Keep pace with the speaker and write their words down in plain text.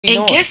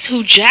And guess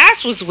who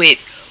Jazz was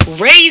with?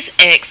 Ray's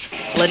ex,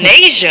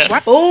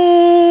 Lanasia.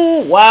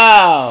 Oh,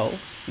 wow.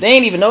 They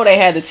ain't even know they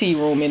had the tea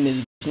room in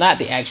this. Not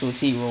the actual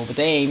tea room, but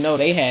they ain't know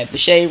they had the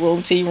shade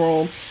room, tea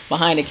room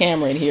behind the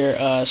camera in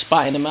here,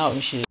 spotting them out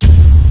and shit.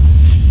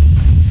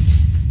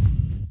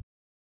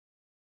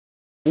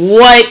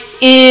 What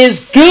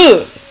is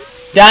good?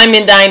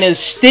 Diamond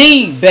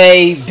Dynasty,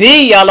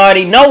 baby. Y'all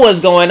already know what's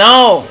going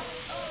on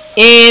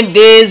in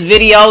this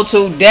video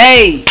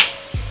today.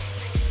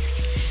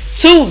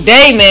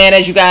 Today, man,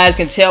 as you guys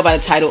can tell by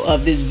the title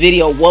of this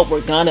video, what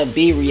we're gonna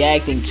be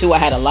reacting to. I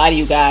had a lot of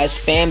you guys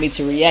spam me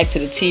to react to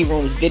the Tea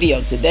Room's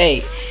video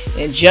today,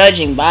 and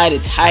judging by the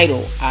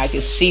title, I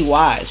can see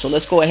why. So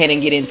let's go ahead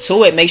and get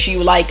into it. Make sure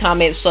you like,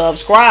 comment,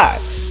 subscribe.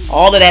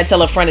 All of that,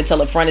 tell a friend and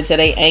tell a friend until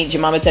they ain't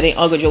your mama, tell they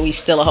Uncle Joey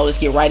still a hoe. Let's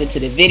get right into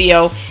the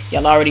video.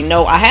 Y'all already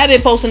know I have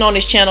been posting on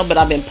this channel, but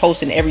I've been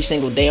posting every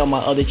single day on my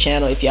other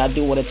channel. If y'all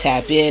do want to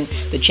tap in,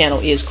 the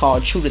channel is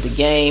called True to the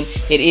Game.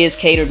 It is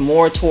catered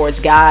more towards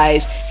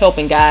guys,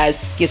 helping guys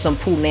get some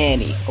poo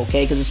nanny,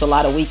 okay? Because it's a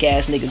lot of weak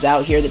ass niggas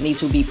out here that need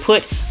to be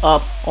put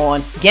up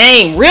on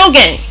game, real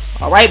game.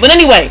 All right, but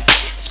anyway,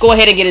 let's go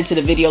ahead and get into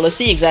the video. Let's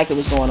see exactly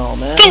what's going on,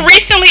 man. So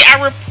recently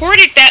I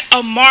reported that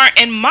Amvrr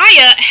and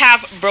Miah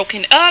have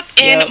broken up,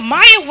 and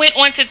Miah went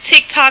onto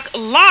TikTok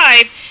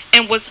live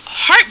and was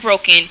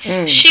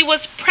heartbroken. She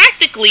was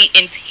practically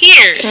in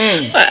tears.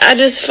 I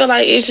just feel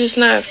like it's just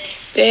not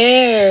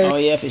fair. Oh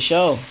yeah, for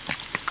sure.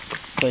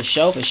 For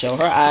sure, for sure.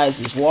 Her eyes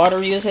is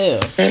watery as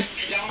hell.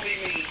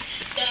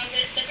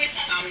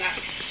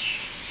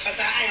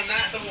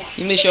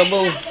 You miss your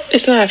boo?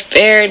 It's not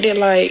fair that,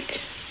 like,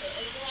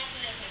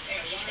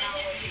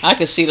 I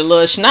could see the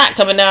little snot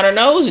coming down her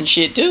nose and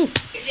shit too.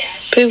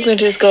 people can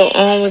just go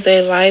on with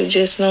their life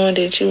just knowing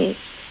that you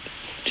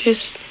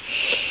just...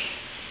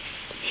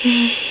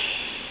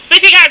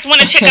 If you guys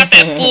want to check out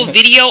that full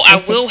video,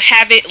 I will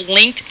have it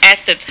linked at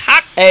the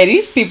top. Hey,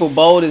 these people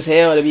bold as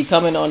hell to be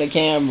coming on the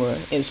camera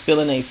and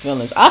spilling their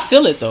feelings. I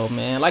feel it though,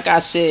 man. Like I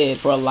said,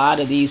 for a lot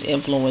of these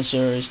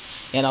influencers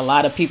and a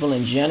lot of people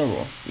in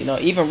general, you know,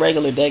 even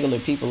regular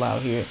people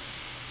out here,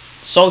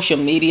 social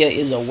media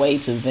is a way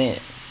to vent.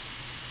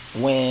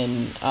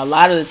 When a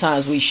lot of the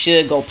times we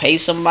should go pay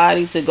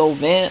somebody to go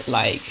vent,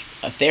 like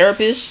a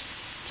therapist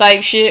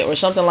type shit or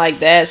something like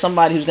that,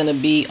 somebody who's going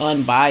to be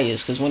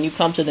unbiased, because when you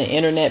come to the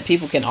internet,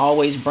 people can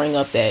always bring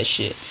up that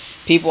shit.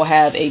 People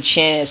have a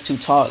chance to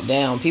talk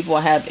down. People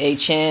have a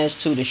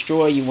chance to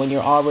destroy you when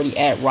you're already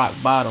at rock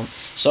bottom.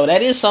 So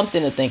that is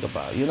something to think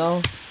about, you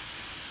know.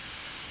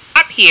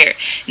 Here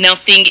now,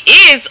 thing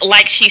is,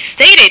 like she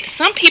stated,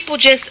 some people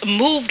just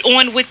moved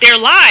on with their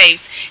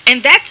lives,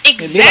 and that's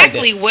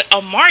exactly what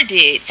Amvrr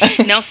did.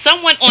 Now,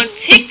 someone on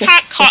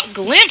TikTok caught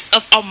glimpse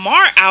of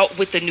Amvrr out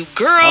with a new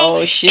girl.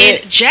 Oh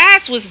shit! And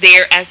Jazz was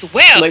there as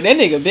well. Like, that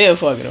nigga been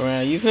fucking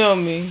around, you feel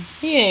me?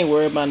 He ain't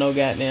worried about no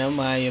goddamn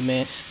Miah,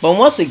 man. But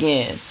once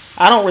again,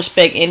 I don't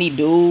respect any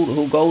dude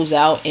who goes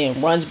out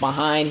and runs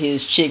behind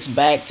his chick's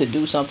back to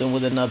do something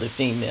with another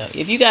female.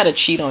 If you gotta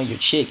cheat on your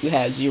chick, you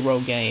have zero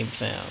game,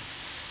 fam.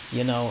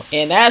 You know,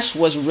 and that's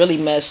what's really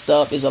messed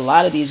up, is a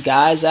lot of these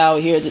guys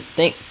out here that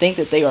think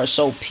that they are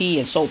so P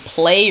and so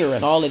player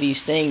and all of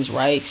these things,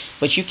 right?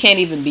 But you can't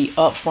even be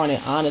upfront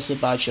and honest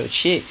about your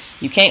chick.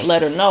 You can't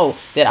let her know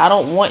that I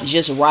don't want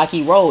just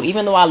Rocky Road.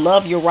 Even though I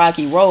love your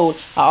Rocky Road,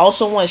 I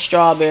also want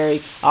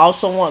strawberry. I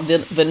also want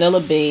vanilla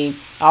bean.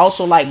 I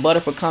also like butter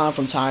pecan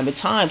from time to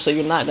time, so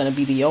you're not going to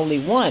be the only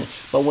one.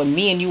 But when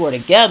me and you are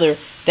together,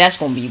 that's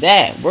going to be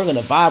that. We're going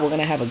to vibe. We're going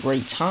to have a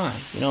great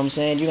time. You know what I'm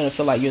saying? You're going to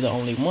feel like you're the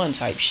only one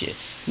type shit.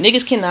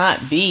 Niggas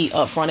cannot be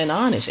upfront and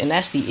honest, and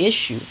that's the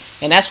issue.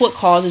 And that's what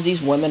causes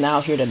these women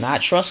out here to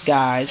not trust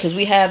guys, because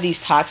we have these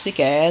toxic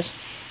ass,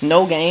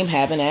 no game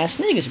having ass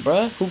niggas,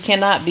 bruh, who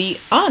cannot be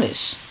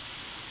honest.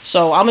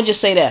 So I'm going to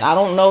just say that. I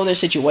don't know their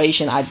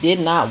situation. I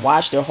did not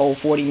watch their whole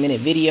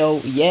 40-minute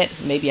video yet.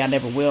 Maybe I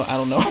never will. I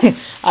don't know.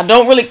 I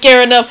don't really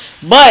care enough.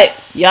 But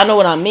y'all know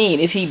what I mean.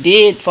 If he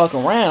did fuck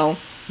around,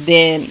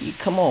 then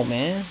come on,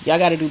 man. Y'all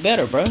got to do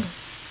better, bro.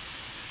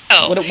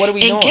 Oh, what are we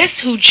doing? And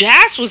guess who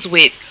Jazz was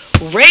with?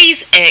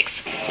 Ray's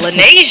ex,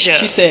 Lanasia.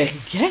 She said,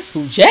 guess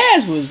who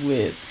Jazz was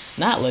with?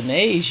 Not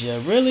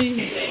Lanasia.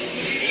 Really?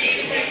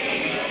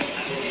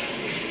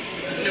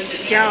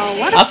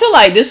 I feel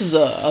like this is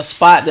a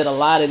spot that a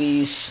lot of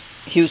these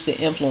Houston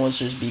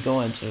influencers be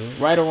going to.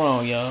 Right or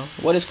wrong, y'all?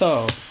 What is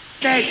called?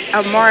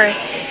 Amvrr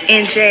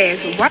and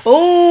Jazz.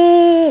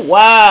 Oh,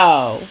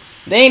 wow.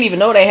 They ain't even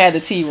know they had the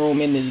tea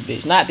room in this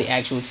bitch. Not the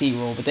actual tea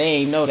room, but they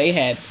ain't know they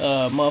had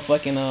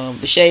motherfucking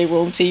the shade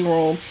room, tea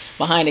room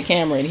behind the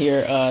camera in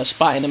here,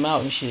 spotting them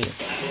out and shit.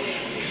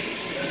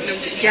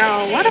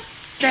 Y'all, what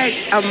that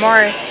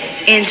Amvrr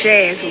and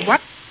Jazz?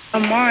 What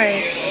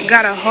Amvrr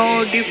got a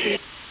whole different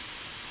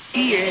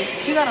here.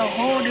 He got a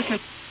whole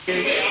different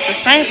the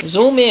same.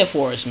 Zoom in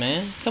for us,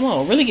 man. Come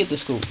on, really get the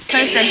scoop.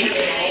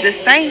 The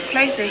same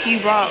place that he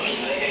brought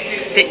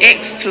the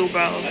ex to,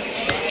 bro.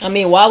 I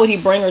mean, why would he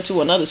bring her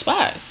to another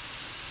spot?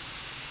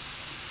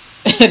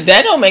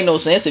 That don't make no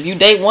sense. If you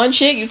date one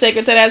chick, you take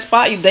her to that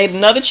spot. You date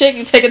another chick,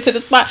 you take her to the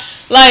spot.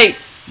 Like,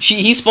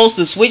 he's supposed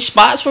to switch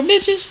spots for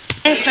bitches?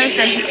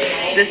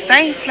 The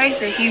same place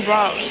that he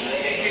brought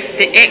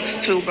the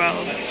ex to,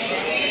 bro.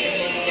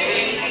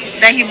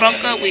 That he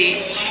broke up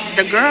with.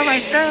 The girl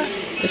right there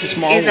It's a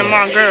small is world. a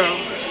my girl.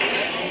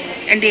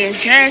 And then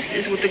Jazz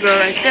is with the girl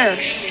right there.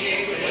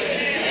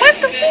 What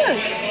the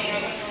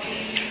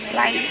fuck?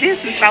 Like,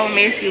 this is so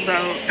messy,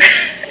 bro.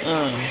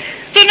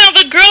 So now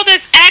the girl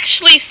that's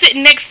actually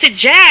sitting next to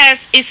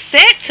Jazz is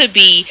said to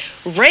be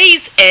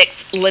Ray's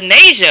ex,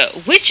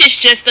 Lanasia, which is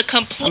just a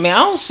complete... I mean, I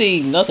don't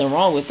see nothing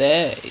wrong with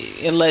that,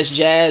 unless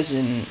Jazz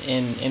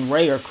and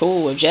Ray are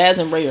cool. If Jazz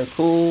and Ray are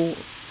cool,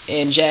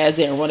 and Jazz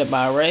didn't run it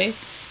by Ray,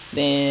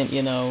 then,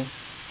 you know,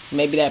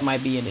 maybe that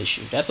might be an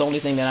issue. That's the only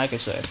thing that I can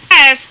say.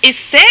 Jazz is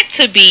said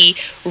to be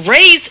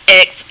Ray's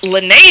ex,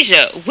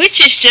 Lanasia, which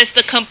is just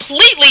a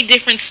completely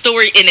different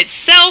story in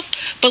itself.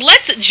 But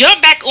let's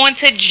jump back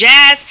onto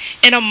Jazz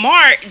and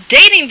Amvrr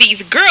dating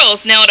these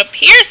girls. Now, it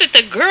appears that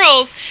the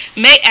girls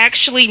may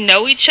actually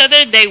know each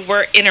other. They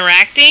were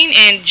interacting,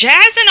 and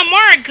Jazz and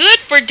Amvrr are good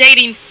for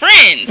dating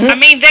friends. I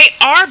mean, they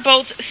are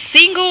both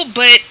single,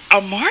 but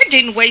Amvrr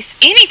didn't waste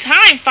any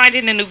time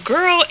finding a new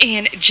girl,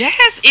 and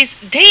Jazz is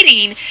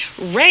dating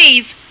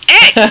Ray's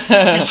ex.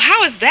 Now,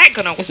 how is that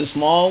gonna It's a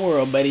small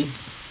world, buddy.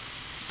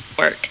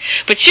 work?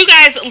 But you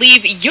guys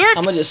leave your...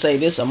 I'm gonna just say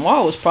this: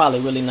 Amvrr was probably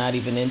really not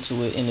even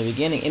into it in the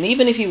beginning, and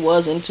even if he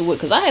was into it,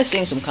 because I had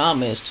seen some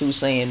comments too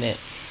saying that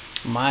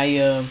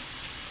Miah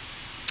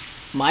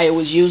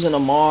was using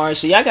Amvrr.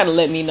 So y'all gotta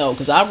let me know,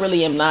 because I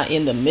really am not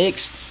in the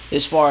mix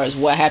as far as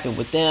what happened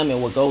with them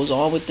and what goes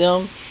on with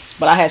them.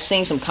 But I had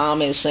seen some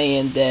comments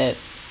saying that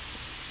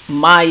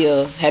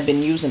Miah had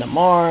been using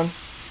Amvrr.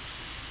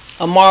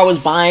 Amvrr was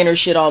buying her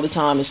shit all the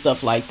time and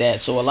stuff like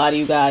that. So a lot of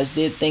you guys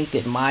did think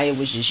that Miah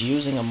was just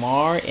using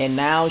Amvrr, and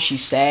now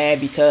she's sad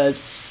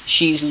because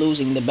she's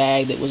losing the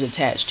bag that was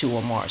attached to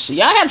Amvrr. So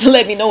y'all have to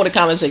let me know in the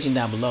comment section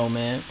down below,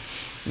 man.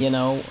 You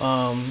know,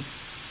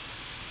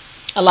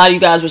 a lot of you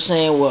guys were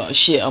saying, well,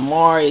 shit,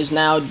 Amvrr is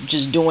now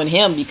just doing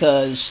him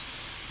because,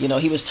 you know,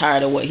 he was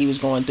tired of what he was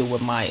going through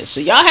with Miah. So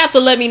y'all have to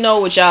let me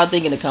know what y'all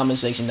think in the comment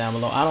section down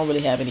below. I don't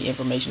really have any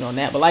information on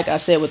that. But like I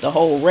said, with the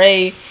whole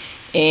Ray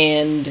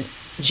and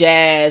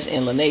Jazz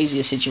and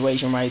Lanasia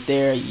situation right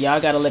there, y'all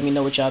got to let me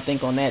know what y'all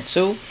think on that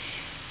too.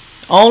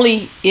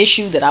 Only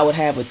issue that I would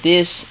have with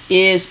this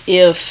is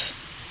if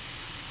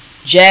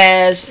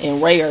Jazz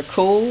and Ray are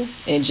cool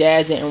and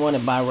Jazz didn't run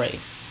it by Ray.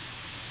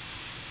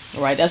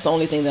 Right, that's the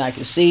only thing that I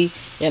can see.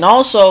 And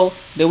also,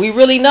 do we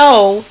really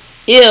know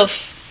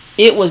if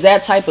it was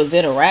that type of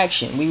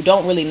interaction? We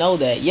don't really know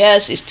that.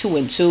 Yes, it's 2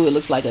 and 2. It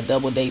looks like a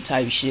double date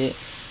type shit.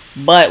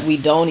 But we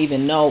don't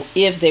even know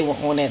if they were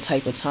on that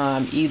type of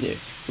time either.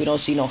 We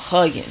don't see no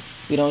hugging.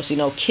 We don't see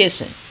no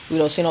kissing. We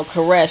don't see no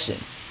caressing.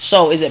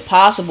 So is it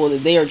possible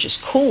that they are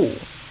just cool?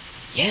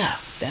 Yeah,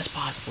 that's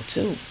possible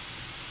too.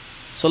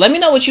 So let me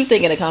know what you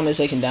think in the comment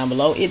section down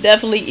below. It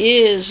definitely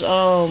is,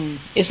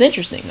 it's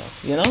interesting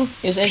though, you know?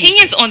 It's interesting.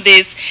 Opinions on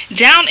this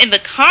down in the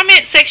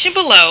comment section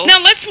below.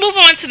 Now let's move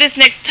on to this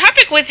next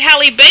topic with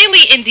Halle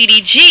Bailey and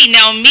DDG.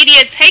 Now,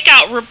 Media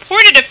Takeout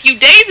reported a few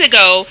days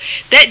ago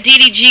that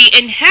DDG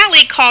and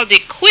Halle called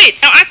it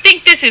quits. Now, I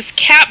think this is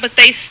cap, but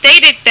they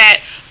stated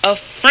that a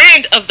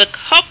friend of the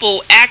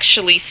couple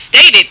actually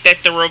stated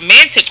that the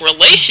romantic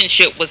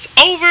relationship was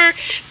over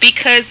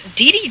because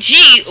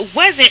DDG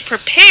wasn't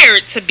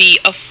prepared to be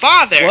a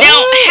father. What?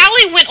 Now,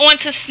 Halle went on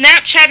to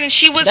Snapchat and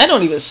she was... That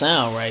don't even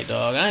sound right,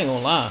 dog. I ain't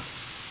gonna lie.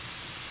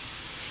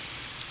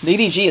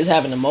 DDG is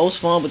having the most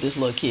fun with this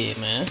little kid,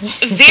 man.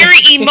 very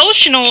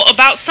emotional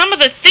about some of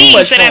the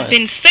things that have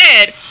been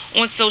said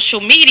on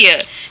social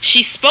media.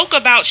 She spoke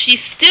about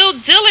she's still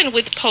dealing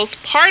with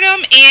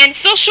postpartum, and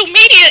social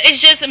media is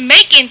just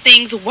making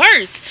things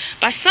worse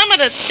by some of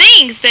the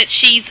things that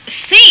she's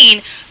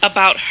seen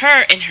about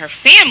her and her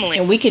family.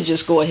 And we could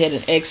just go ahead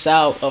and X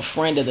out a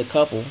friend of the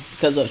couple,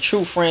 because a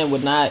true friend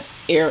would not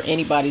air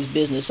anybody's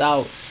business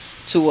out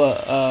to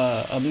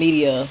a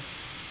media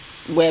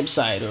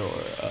website or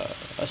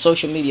a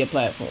social media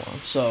platform.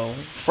 So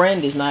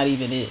friend is not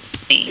even it.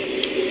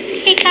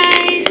 Hey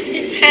guys,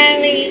 it's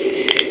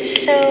Halle.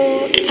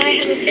 So I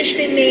have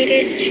officially made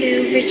it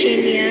to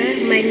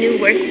Virginia, my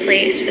new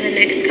workplace, for the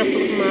next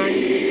couple of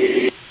months.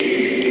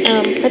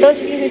 For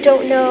those of you who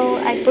don't know,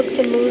 I booked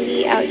a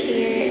movie out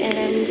here and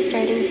I'm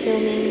starting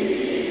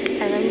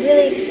filming, and I'm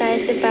really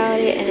excited about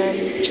it, and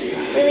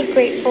I'm really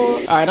grateful.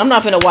 Alright, I'm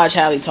not gonna watch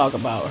Halle talk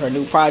about her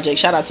new project.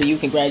 Shout out to you,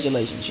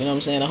 congratulations. You know what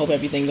I'm saying? I hope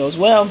everything goes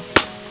well.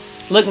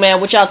 Look,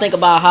 man, what y'all think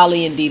about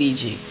Halle and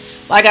DDG?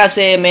 Like I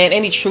said, man,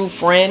 any true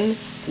friend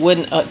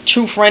wouldn't, a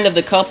true friend of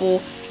the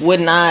couple would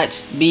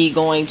not be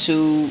going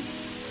to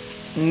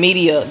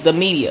the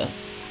media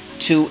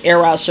to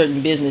air out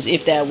certain business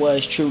if that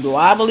was true. Do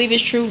I believe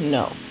it's true?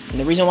 No. And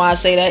the reason why I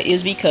say that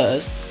is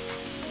because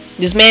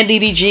this man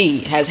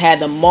DDG has had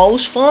the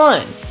most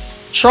fun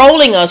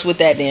trolling us with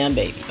that damn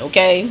baby,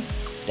 okay?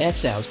 That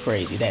sounds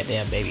crazy, that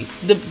damn baby.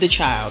 The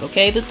child,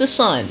 okay? The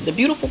son, the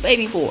beautiful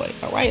baby boy.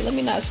 Alright, let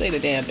me not say the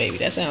damn baby.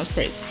 That sounds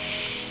crazy.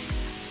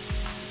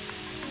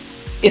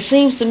 It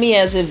seems to me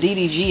as if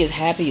DDG is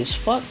happy as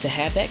fuck to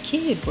have that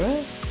kid,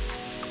 bruh.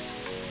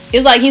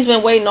 It's like he's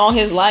been waiting all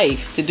his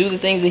life to do the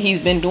things that he's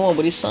been doing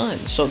with his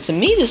son. So to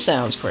me, this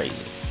sounds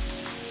crazy.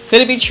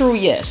 Could it be true?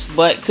 Yes.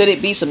 But could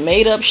it be some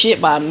made up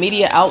shit by a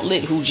media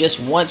outlet who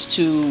just wants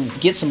to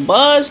get some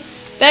buzz?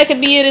 That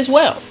could be it as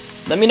well.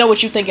 Let me know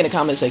what you think in the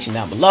comment section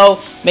down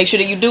below. Make sure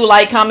that you do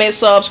like, comment,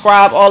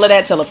 subscribe, all of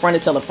that. Tell a friend to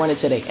tell a friend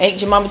today.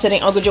 Ain't your mama today,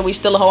 Uncle Joey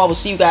still a hoe. I will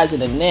see you guys in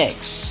the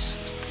next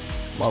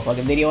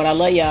motherfucking video. And I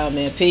love y'all,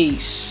 man.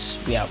 Peace.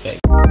 We out, baby.